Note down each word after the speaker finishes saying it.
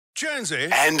Jonesy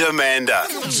and Amanda.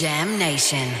 Jam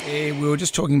Nation. Yeah, we were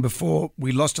just talking before,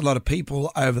 we lost a lot of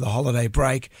people over the holiday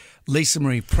break. Lisa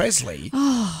Marie Presley.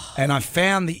 And I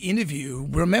found the interview.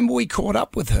 Remember we caught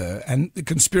up with her, and the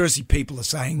conspiracy people are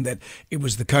saying that it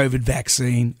was the COVID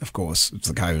vaccine. Of course, it's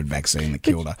the COVID vaccine that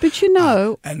killed her. But you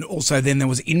know... and also then there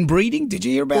was inbreeding. Did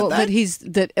you hear about that?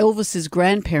 That Elvis's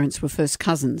grandparents were first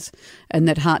cousins and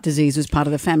that heart disease was part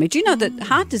of the family. Do you know that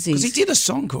heart disease... Because he did a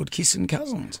song called Kissin'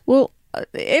 Cousins. Well,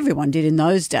 everyone did in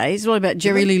those days. It's all about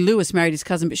Jerry Lee Lewis married his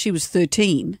cousin, but she was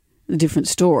 13. A different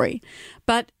story.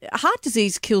 But heart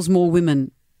disease kills more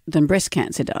women than breast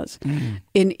cancer does.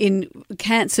 In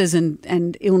cancers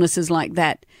and illnesses like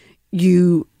that,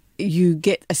 you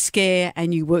get a scare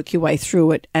and you work your way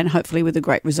through it, and hopefully with a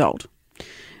great result.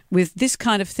 With this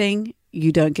kind of thing,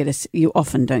 you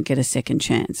often don't get a second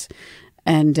chance.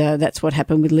 And that's what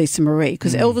happened with Lisa Marie,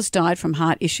 because Elvis died from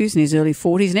heart issues in his early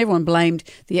 40s and everyone blamed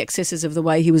the excesses of the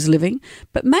way he was living.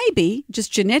 But maybe,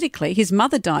 just genetically, his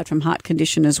mother died from heart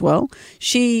condition as well.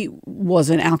 She was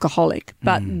an alcoholic,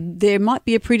 but there might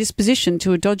be a predisposition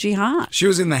to a dodgy heart. She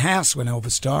was in the house when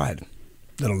Elvis died,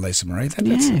 little Lisa Marie.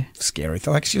 That's a scary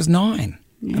thought. Like, she was 9.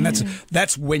 Yeah. And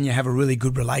that's when you have a really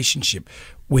good relationship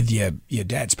with your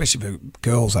dad, especially for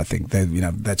girls. I think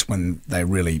that's when they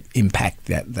really impact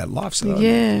that life. So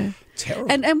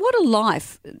terrible. And what a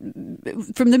life!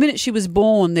 From the minute she was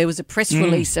born, there was a press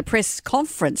release, a press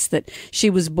conference that she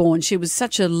was born. She was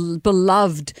such a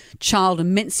beloved child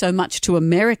and meant so much to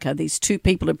America. These two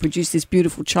people had produced this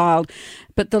beautiful child.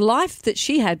 But the life that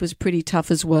she had was pretty tough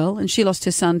as well. And she lost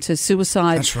her son to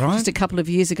suicide just a couple of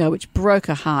years ago, which broke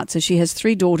her heart. So she has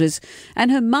 3 daughters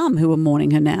and her mum who are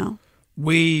mourning her now.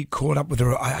 We caught up with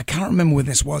her. I can't remember when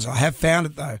this was. I have found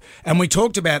it, though. And we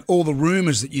talked about all the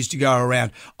rumours that used to go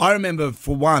around. I remember,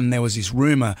 for one, there was this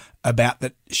rumour about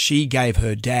that she gave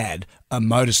her dad a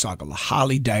motorcycle, a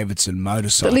Harley-Davidson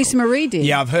motorcycle. But Lisa Marie did.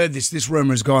 Yeah, I've heard this. This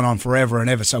rumour has gone on forever and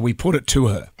ever, so we put it to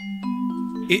her.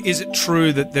 Is it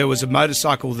true that there was a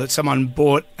motorcycle that someone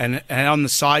bought and on the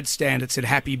side stand it said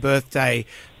 "Happy Birthday,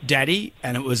 Daddy,"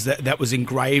 and it was that was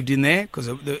engraved in there? Because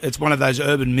it's one of those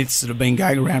urban myths that have been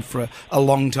going around for a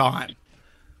long time.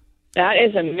 That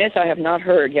is a myth I have not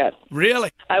heard yet.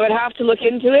 Really? I would have to look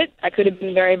into it. I could have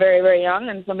been very, very, very young,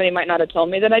 and somebody might not have told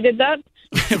me that I did that.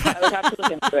 I would have to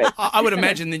look into it. I would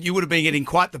imagine that you would have been getting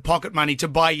quite the pocket money to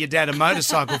buy your dad a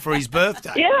motorcycle for his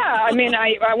birthday. Yeah, I mean,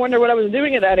 I wonder what I was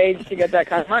doing at that age to get that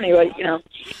kind of money, but,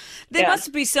 There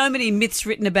must be so many myths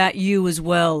written about you as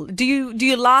well. Do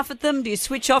you laugh at them? Do you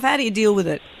switch off? How do you deal with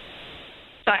it?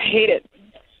 I hate it.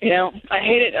 I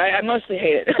hate it. I mostly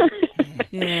hate it.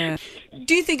 Yeah.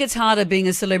 Do you think it's harder being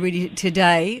a celebrity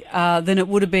today than it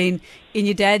would have been in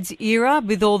your dad's era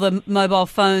with all the mobile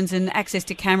phones and access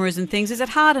to cameras and things? Is it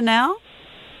harder now?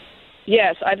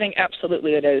 Yes, I think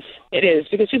absolutely it is. It is,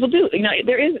 because people do.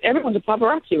 Everyone's a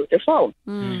paparazzi with their phone.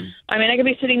 I mean, I could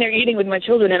be sitting there eating with my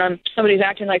children and somebody's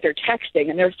acting like they're texting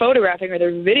and they're photographing or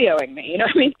they're videoing me. You know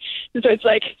what I mean? So it's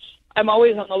like I'm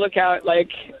always on the lookout.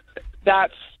 Like,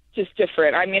 that's just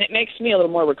different. I mean, it makes me a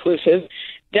little more reclusive.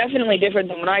 Definitely different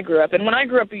than when I grew up. And when I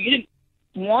grew up, you didn't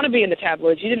want to be in the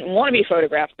tabloids. You didn't want to be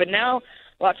photographed. But now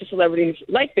lots of celebrities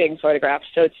like being photographed,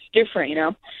 so it's different,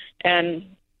 And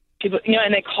people,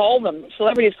 and they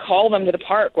celebrities call them to the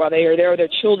park while they are there with their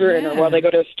children or while they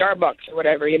go to Starbucks or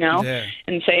whatever, and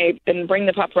bring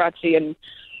the paparazzi. And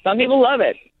some people love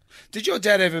it. Did your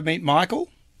dad ever meet Michael?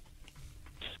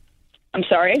 I'm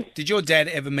sorry? Did your dad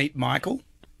ever meet Michael?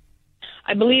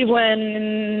 I believe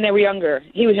when they were younger.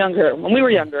 He was younger. When we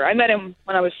were younger. I met him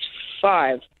when I was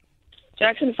 5.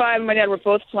 Jackson 5 and my dad were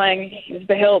both playing. He was at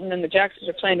the Hilton and the Jacksons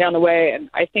were playing down the way. And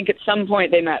I think at some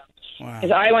point they met. Because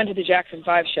I went to the Jackson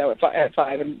 5 show at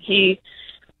 5. And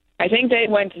I think they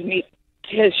went to meet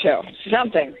his show.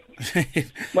 Something.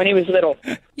 When he was little.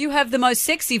 You have the most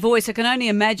sexy voice. I can only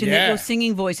imagine that your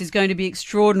singing voice is going to be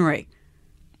extraordinary.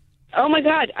 Oh, my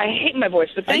God. I hate my voice,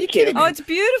 but thank you. Oh, it's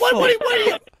beautiful.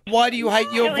 Why do you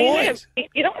hate your voice?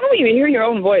 You don't really hear your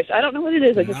own voice. I don't know what it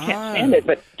is. I just can't stand it,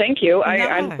 but thank you.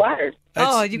 I'm flattered.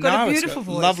 You've got a beautiful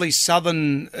voice. Lovely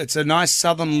southern, it's a nice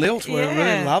southern lilt. We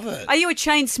really love it. Are you a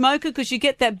chain smoker? Because you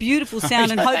get that beautiful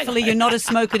sound, and hopefully you're not a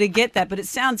smoker to get that, but it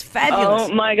sounds fabulous.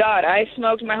 Oh, my God. I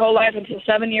smoked my whole life until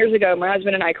 7 years ago. My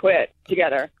husband and I quit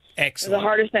together. Excellent. It was the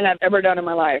hardest thing I've ever done in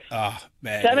my life. Oh,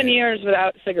 man. 7 years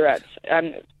without cigarettes.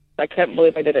 I can't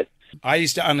believe I did it. I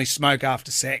used to only smoke after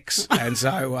sex, and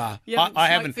so I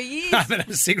haven't had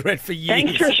a cigarette for years.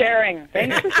 Thanks for sharing.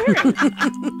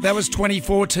 That was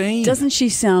 2014. Doesn't she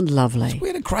sound lovely? We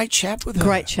had a great chat with her.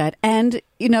 Great chat. And,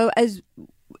 as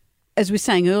we were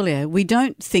saying earlier, we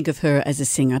don't think of her as a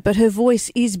singer, but her voice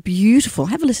is beautiful.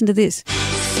 Have a listen to this.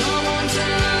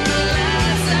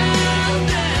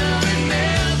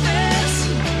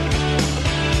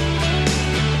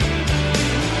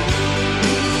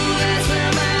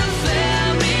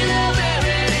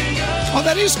 Oh,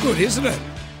 that is good, isn't it?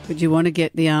 But you want to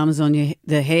get the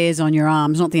hairs on your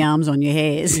arms, not the arms on your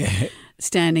hairs. Yeah.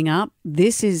 Standing up.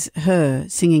 This is her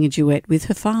singing a duet with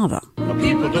her father.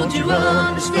 People, don't you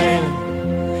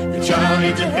understand? The child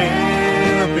needs a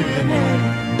helping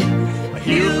hand.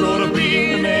 He's gonna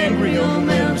be an angry young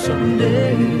man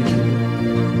someday.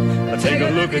 Now take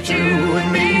a look at you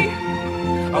and me.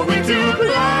 Are we too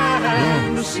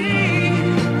blind to see?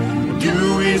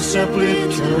 Do we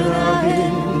simply turn our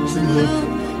heads and look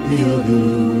the other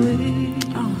way?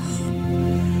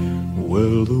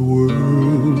 Well, the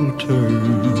world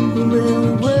turns. Well,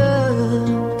 the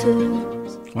world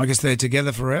turns. Well, I guess they're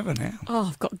together forever now. Oh,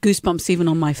 I've got goosebumps even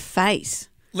on my face.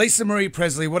 Lisa Marie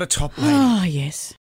Presley, what a top lady. Oh, yes.